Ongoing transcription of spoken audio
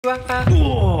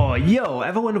Oh, yo,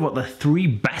 ever wonder what the 3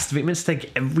 best vitamins to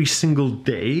take every single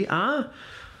day are?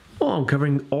 Well, I'm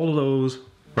covering all of those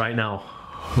right now.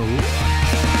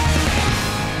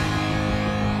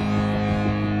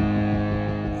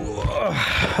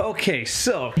 Okay,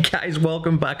 so guys,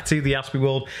 welcome back to the Aspie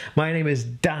world. My name is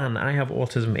Dan. I have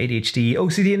autism, ADHD,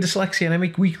 OCD and dyslexia, and I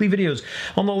make weekly videos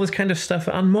on all this kind of stuff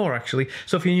and more actually.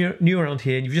 So if you're new around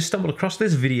here and you've just stumbled across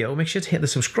this video, make sure to hit the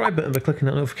subscribe button by clicking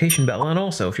that notification bell, and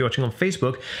also if you're watching on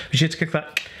Facebook, be sure to click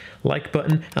that like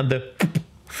button and the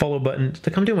follow button.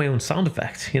 Like, I'm doing my own sound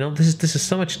effect, you know. This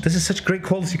is such great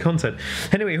quality content.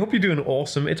 Anyway, hope you're doing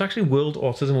awesome. It's actually World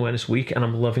Autism Awareness Week and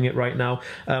I'm loving it right now.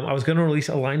 I was going to release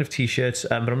a line of t-shirts,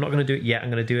 but I'm not going to do it yet. I'm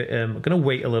going to do it, I'm going to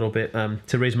wait a little bit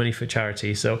to raise money for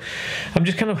charity. So I'm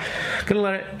just kind of going to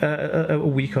let it a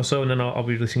week or so, and then I'll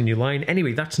be releasing a new line.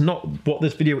 Anyway, that's not what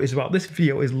this video is about. This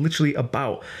video is literally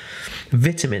about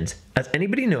vitamins. As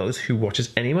anybody knows who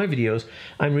watches any of my videos,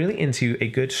 I'm really into a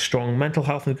good, strong mental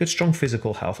health and a good, strong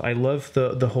physical health. I love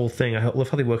the whole thing. I love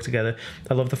how they work together.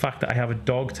 I love the fact that I have a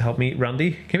dog to help me.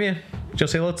 Randy, come here.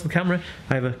 Just say hello to the camera.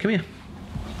 Come here.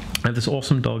 I have this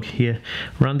awesome dog here,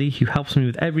 Randy, who helps me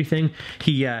with everything.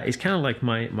 He is kind of like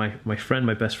my friend,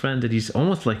 my best friend, and he's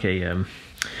almost like a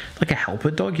helper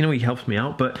dog, you know. He helps me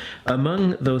out. But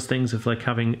among those things of like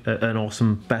having an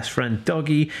awesome best friend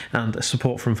doggy and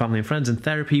support from family and friends and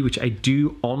therapy, which I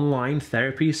do online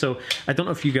therapy. So I don't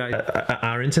know if you guys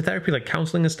are into therapy, like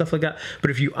counseling and stuff like that,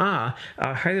 but if you are,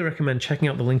 I highly recommend checking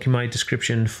out the link in my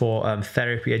description for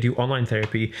therapy. I do online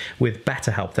therapy with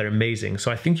BetterHelp. They're amazing.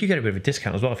 So I think you get a bit of a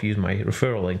discount as well if you use my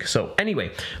referral link. So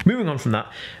anyway, moving on from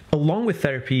that, along with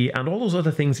therapy and all those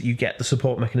other things that you get, the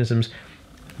support mechanisms,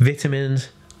 vitamins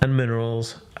and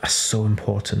minerals are so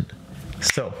important.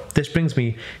 So this brings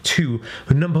me to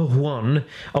number 1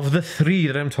 of the 3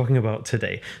 that I'm talking about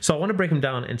today. So I want to break them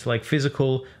down into like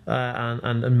physical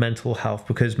and mental health,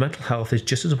 because mental health is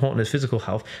just as important as physical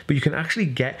health, but you can actually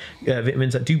get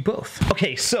vitamins that do both.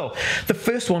 Okay, so the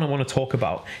first one I want to talk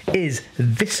about is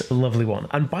this lovely one.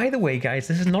 And by the way, guys,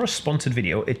 this is not a sponsored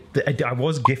video. I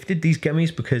was gifted these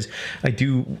gummies because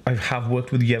I have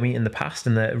worked with Yummy in the past,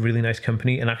 and they're a really nice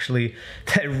company, and actually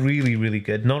they're really, really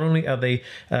good. Not only are they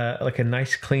like a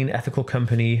nice, clean, ethical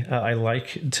company, I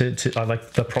like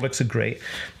the products are great.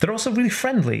 They're also really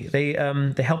friendly. They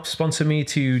helped sponsor me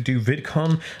to do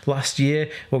VidCon last year,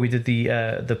 where we did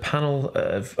the panel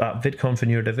of VidCon for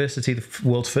neurodiversity, the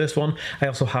world's first one. I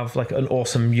also have like an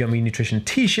awesome Yummy Nutrition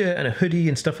t-shirt and a hoodie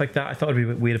and stuff like that. I thought it'd be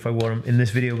a bit weird if I wore them in this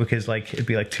video because like it'd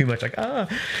be like too much like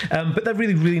but they're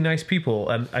really, really nice people.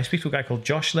 I speak to a guy called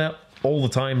Josh there all the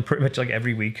time, pretty much like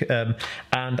every week, and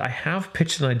I have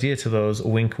pitched an idea to those,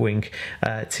 wink wink,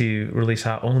 to release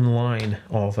our own line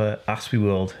of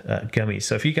TheAspieWorld gummies.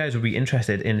 So if you guys would be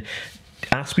interested in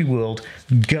TheAspieWorld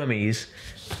gummies,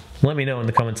 let me know in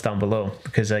the comments down below,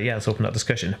 because yeah, let's open that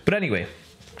discussion. But anyway,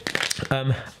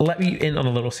 let me in on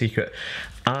a little secret.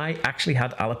 I actually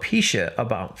had alopecia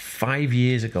about 5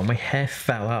 years ago. My hair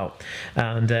fell out,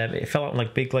 and it fell out in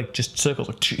like big, like just circles,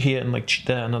 like here and like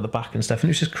there and on the back and stuff. And it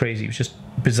was just crazy. It was just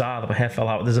bizarre that my hair fell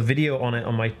out. There's a video on it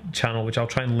on my channel, which I'll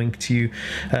try and link to you.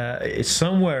 It's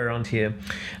somewhere around here,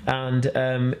 and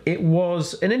it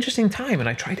was an interesting time. And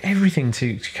I tried everything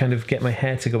to kind of get my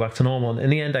hair to go back to normal. And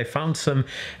in the end, I found some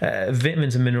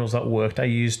vitamins and minerals that worked. I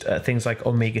used things like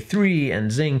omega-3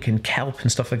 and zinc and kelp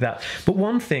and stuff like that. But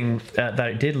one thing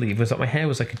that it did leave was that my hair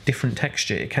was like a different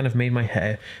texture. It kind of made my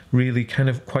hair really kind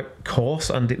of quite coarse,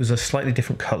 and it was a slightly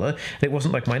different color, and it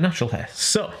wasn't like my natural hair.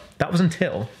 So that was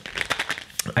until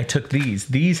I took these.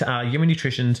 These are Yummy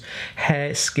Nutrition's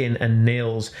hair, skin and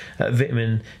nails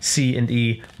vitamin C and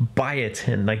E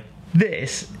biotin. Like,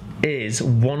 this is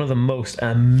one of the most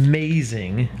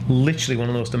amazing, literally one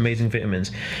of the most amazing vitamins.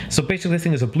 So basically this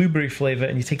thing is a blueberry flavor,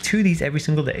 and you take 2 of these every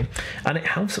single day, and it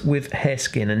helps with hair,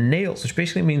 skin and nails, which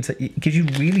basically means that it gives you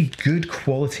really good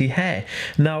quality hair.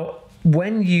 Now,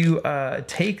 when you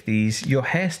take these, your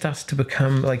hair starts to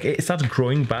become like, it starts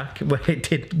growing back where it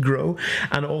did grow,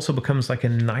 and it also becomes like a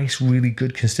nice, really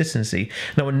good consistency.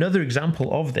 Now, another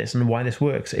example of this and why this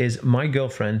works is my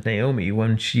girlfriend Naomi,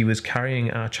 when she was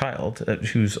carrying our child,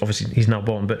 who's obviously, he's now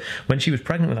born, but when she was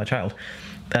pregnant with our child,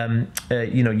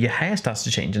 you know, your hair starts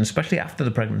to change, and especially after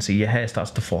the pregnancy, your hair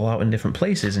starts to fall out in different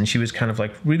places, and she was kind of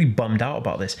like really bummed out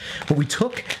about this. But we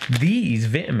took these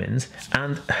vitamins,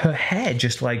 and her hair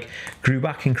just like grew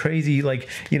back in crazy, like,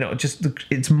 you know, just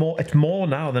it's more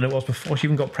now than it was before she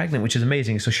even got pregnant, which is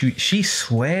amazing. So she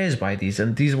swears by these,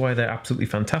 and these are why they're absolutely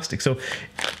fantastic. So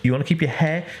you want to keep your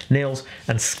hair, nails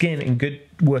and skin in good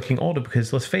working order,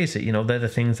 because let's face it, you know, they're the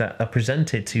things that are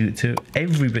presented to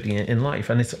everybody in life,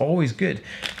 and it's always good.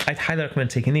 I'd highly recommend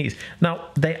taking these. Now,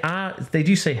 they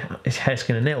do say it's hair,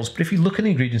 skin and nails, but if you look at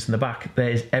the ingredients in the back,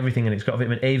 there's everything in it. It's got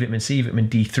vitamin A, vitamin C, vitamin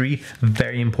D3,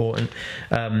 very important,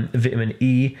 vitamin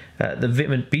E,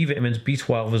 the B vitamins,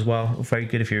 B12 as well, very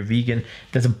good if you're a vegan.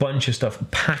 There's a bunch of stuff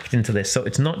packed into this, so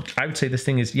it's not, I would say this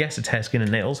thing is, yes, it's hair, skin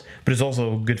and nails, but it's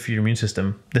also good for your immune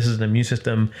system. This is an immune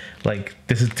system, like,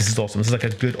 this is awesome. This is like a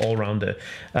good all-rounder,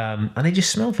 and they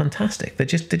just smell fantastic. They're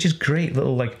just great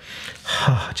little, like,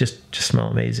 just smell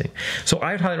amazing. So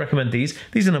I would highly recommend these.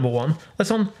 These are number one.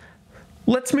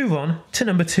 Let's move on to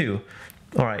number two.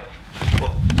 All right.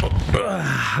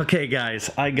 Okay, guys,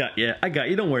 I got you.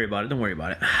 Don't worry about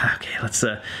it. Okay, let's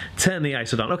turn the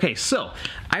ISO down. Okay, so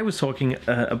I was talking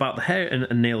about the hair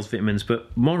and nails vitamins,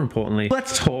 but more importantly,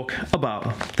 let's talk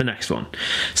about the next one.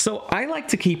 So I like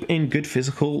to keep in good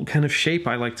physical kind of shape.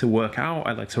 I like to work out.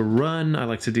 I like to run. I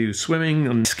like to do swimming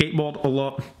and skateboard a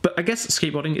lot. But I guess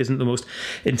skateboarding isn't the most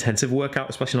intensive workout,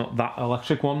 especially not that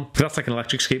electric one. That's like an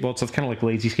electric skateboard, so it's kind of like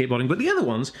lazy skateboarding. But the other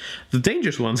ones, the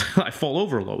dangerous ones, I fall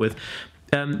over a lot with.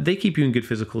 They keep you in good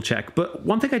physical check. But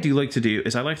one thing I do like to do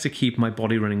is I like to keep my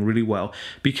body running really well,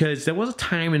 because there was a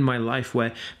time in my life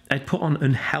where I'd put on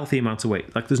unhealthy amounts of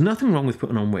weight. Like, there's nothing wrong with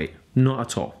putting on weight, not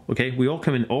at all, okay? We all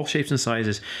come in all shapes and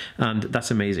sizes, and that's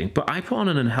amazing. But I put on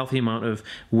an unhealthy amount of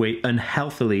weight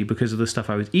unhealthily because of the stuff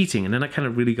I was eating, and then that kind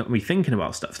of really got me thinking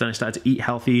about stuff. Then I started to eat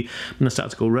healthy, and I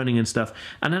started to go running and stuff,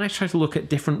 and then I tried to look at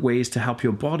different ways to help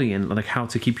your body, and like how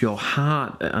to keep your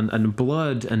heart and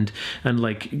blood and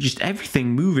like just everything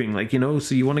moving, like, you know,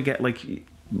 so you want to get like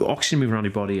oxygen moving around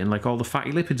your body and like all the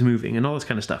fatty lipids moving and all this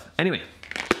kind of stuff. Anyway,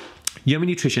 Yummy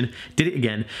Nutrition did it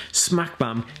again, smack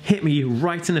bam, hit me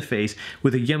right in the face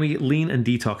with a yummy lean and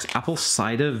detox apple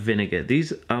cider vinegar.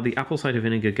 These are the apple cider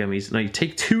vinegar gummies. Now, you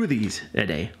take 2 of these a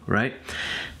day, right?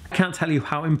 I can't tell you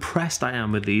how impressed I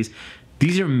am with these.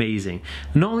 These are amazing.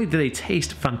 Not only do they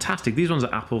taste fantastic, these ones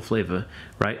are apple flavor,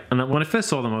 right? And when I first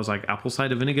saw them, I was like, apple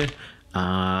cider vinegar?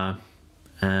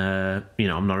 You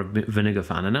know, I'm not a vinegar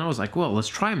fan. And I was like, well, let's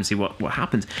try them and see what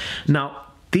happens. Now,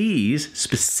 these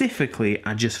specifically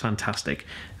are just fantastic.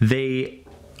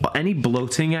 Any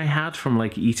bloating I had from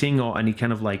like eating or any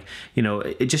kind of like, you know,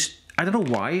 it just, I don't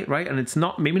know why, right? And it's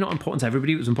not, maybe not important to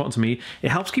everybody, it was important to me. It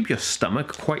helps keep your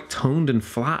stomach quite toned and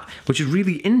flat, which is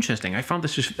really interesting. I found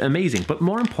this just amazing. But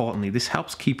more importantly, this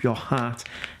helps keep your heart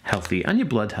healthy and your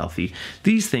blood healthy.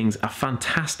 These things are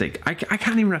fantastic. I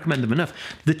can't even recommend them enough.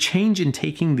 The change in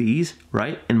taking these,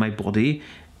 right, in my body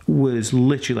was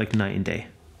literally like night and day.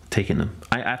 Taking them.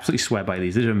 I absolutely swear by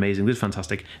these. These are amazing. These are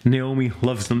fantastic. Naomi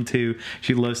loves them too.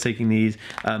 She loves taking these,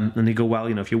 and they go well,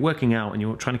 you know, if you're working out and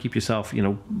you're trying to keep yourself, you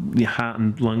know, your heart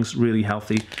and lungs really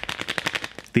healthy.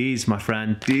 These, my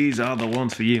friend, these are the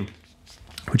ones for you,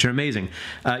 which are amazing.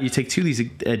 You take 2 of these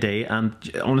a day, and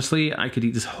honestly, I could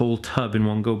eat this whole tub in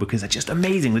one go because they're just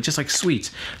amazing. They're just like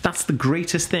sweets. That's the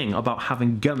greatest thing about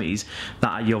having gummies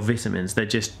that are your vitamins. They're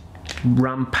just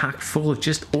ram-packed full of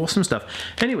just awesome stuff.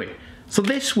 Anyway, so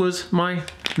this was my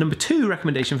number 2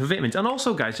 recommendation for vitamins. And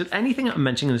also, guys, just anything I'm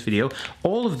mentioning in this video,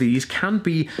 all of these can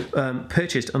be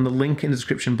purchased on the link in the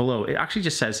description below. It actually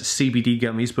just says CBD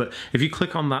gummies, but if you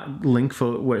click on that link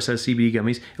for where it says CBD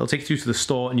gummies, it'll take you to the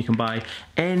store and you can buy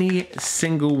any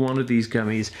single one of these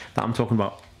gummies that I'm talking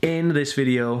about in this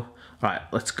video. All right,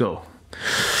 let's go.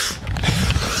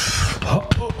 Oh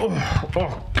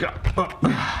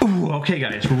God. Ooh, okay,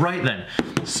 guys, right then.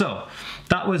 So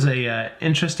that was a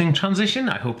interesting transition.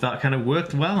 I hope that kind of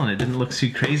worked well and it didn't look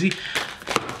too crazy.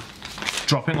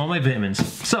 Dropping all my vitamins.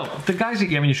 So the guys at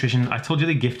Yummy Nutrition, I told you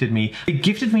they gifted me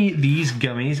these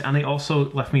gummies, and they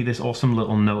also left me this awesome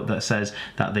little note that says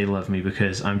that they love me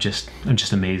because I'm just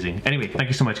amazing. Anyway, thank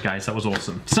you so much, guys. That was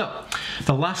awesome. So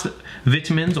the last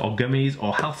vitamins or gummies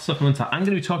or health supplements that I'm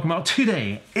going to be talking about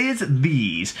today is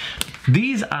these.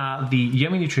 These are the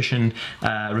Yummy Nutrition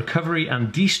Recovery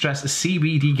and De-Stress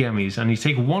CBD gummies, and you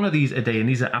take 1 of these a day, and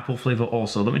these are apple flavor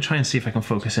also. Let me try and see if I can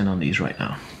focus in on these right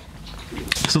now.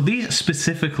 So these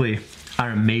specifically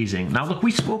are amazing. Now look,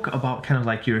 we spoke about kind of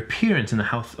like your appearance and the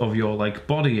health of your like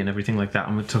body and everything like that,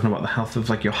 and we're talking about the health of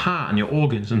like your heart and your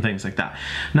organs and things like that.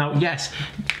 Now yes,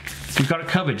 we've got it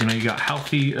covered, you know, you got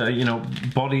healthy you know,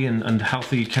 body and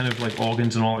healthy kind of like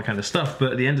organs and all that kind of stuff,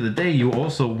 but at the end of the day you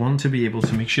also want to be able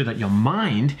to make sure that your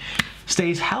mind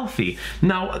stays healthy.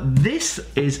 Now, this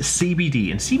is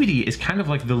CBD, and CBD is kind of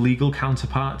like the legal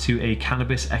counterpart to a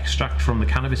cannabis extract from the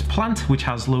cannabis plant, which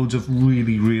has loads of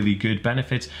really, really good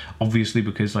benefits, obviously,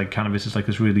 because like cannabis is like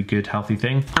this really good, healthy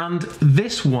thing. And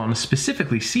this one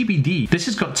specifically, CBD, this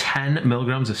has got 10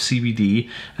 milligrams of CBD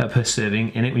per serving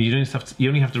in it. When you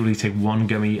only have to really take one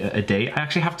gummy a day. I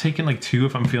actually have taken like 2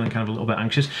 if I'm feeling kind of a little bit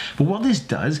anxious. But what this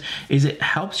does is it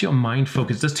helps your mind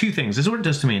focus. It does 2 things. This is what it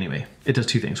does to me anyway. It does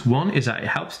 2 things. One is that it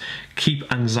helps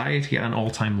keep anxiety at an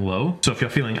all-time low. So if you're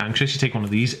feeling anxious, you take one of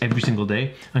these every single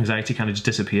day, anxiety kind of just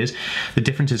disappears. The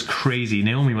difference is crazy.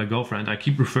 Naomi, my girlfriend, I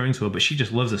keep referring to her, but she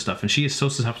just loves this stuff, and she is so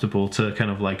susceptible to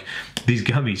kind of like these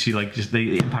gummies. She like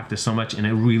they impact her so much in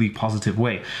a really positive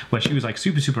way, where she was like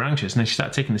super anxious, and then she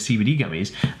started taking the CBD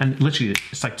gummies, and literally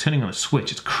it's like turning on a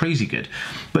switch. It's crazy good.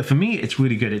 But for me, it's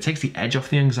really good. It takes the edge off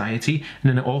the anxiety, and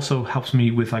then it also helps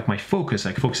me with like my focus,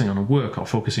 like focusing on a work or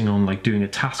focusing on like doing a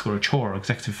task or a chore or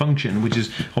executive function, which is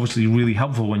obviously really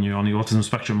helpful when you're on the autism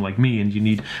spectrum like me and you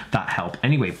need that help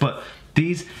anyway. But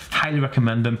these, highly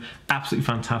recommend them. Absolutely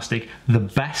fantastic. The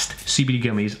best CBD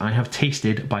gummies I have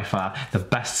tasted by far. The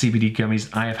best CBD gummies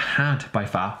I have had by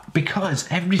far, because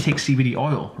everybody takes CBD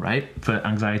oil, right? For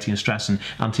anxiety and stress and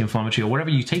anti-inflammatory or whatever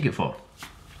you take it for.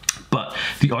 But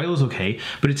the oil is okay,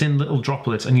 but it's in little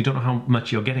droplets and you don't know how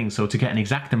much you're getting. So to get an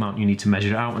exact amount, you need to measure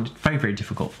it out, and it's very, very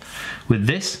difficult. With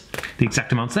this, the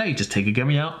exact amount's there. You just take a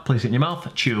gummy out, place it in your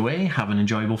mouth, chew away, have an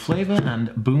enjoyable flavor,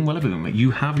 and boom, walla boom.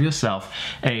 You have yourself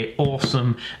a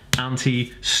awesome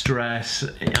anti-stress,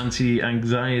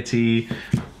 anti-anxiety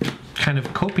kind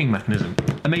of coping mechanism.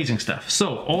 Amazing stuff.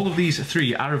 So all of these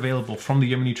 3 are available from the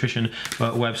Yummy Nutrition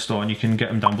web store, and you can get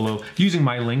them down below using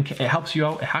my link. It helps you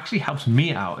out. It actually helps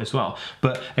me out as well.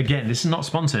 But again, this is not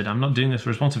sponsored. I'm not doing this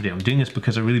for a sponsor video. I'm doing this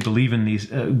because I really believe in these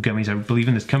gummies. I believe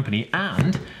in this company,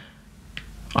 and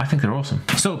I think they're awesome.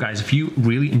 So guys, if you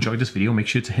really enjoyed this video, make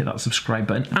sure to hit that subscribe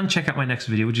button and check out my next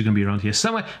video, which is going to be around here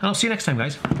somewhere. And I'll see you next time,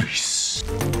 guys. Peace.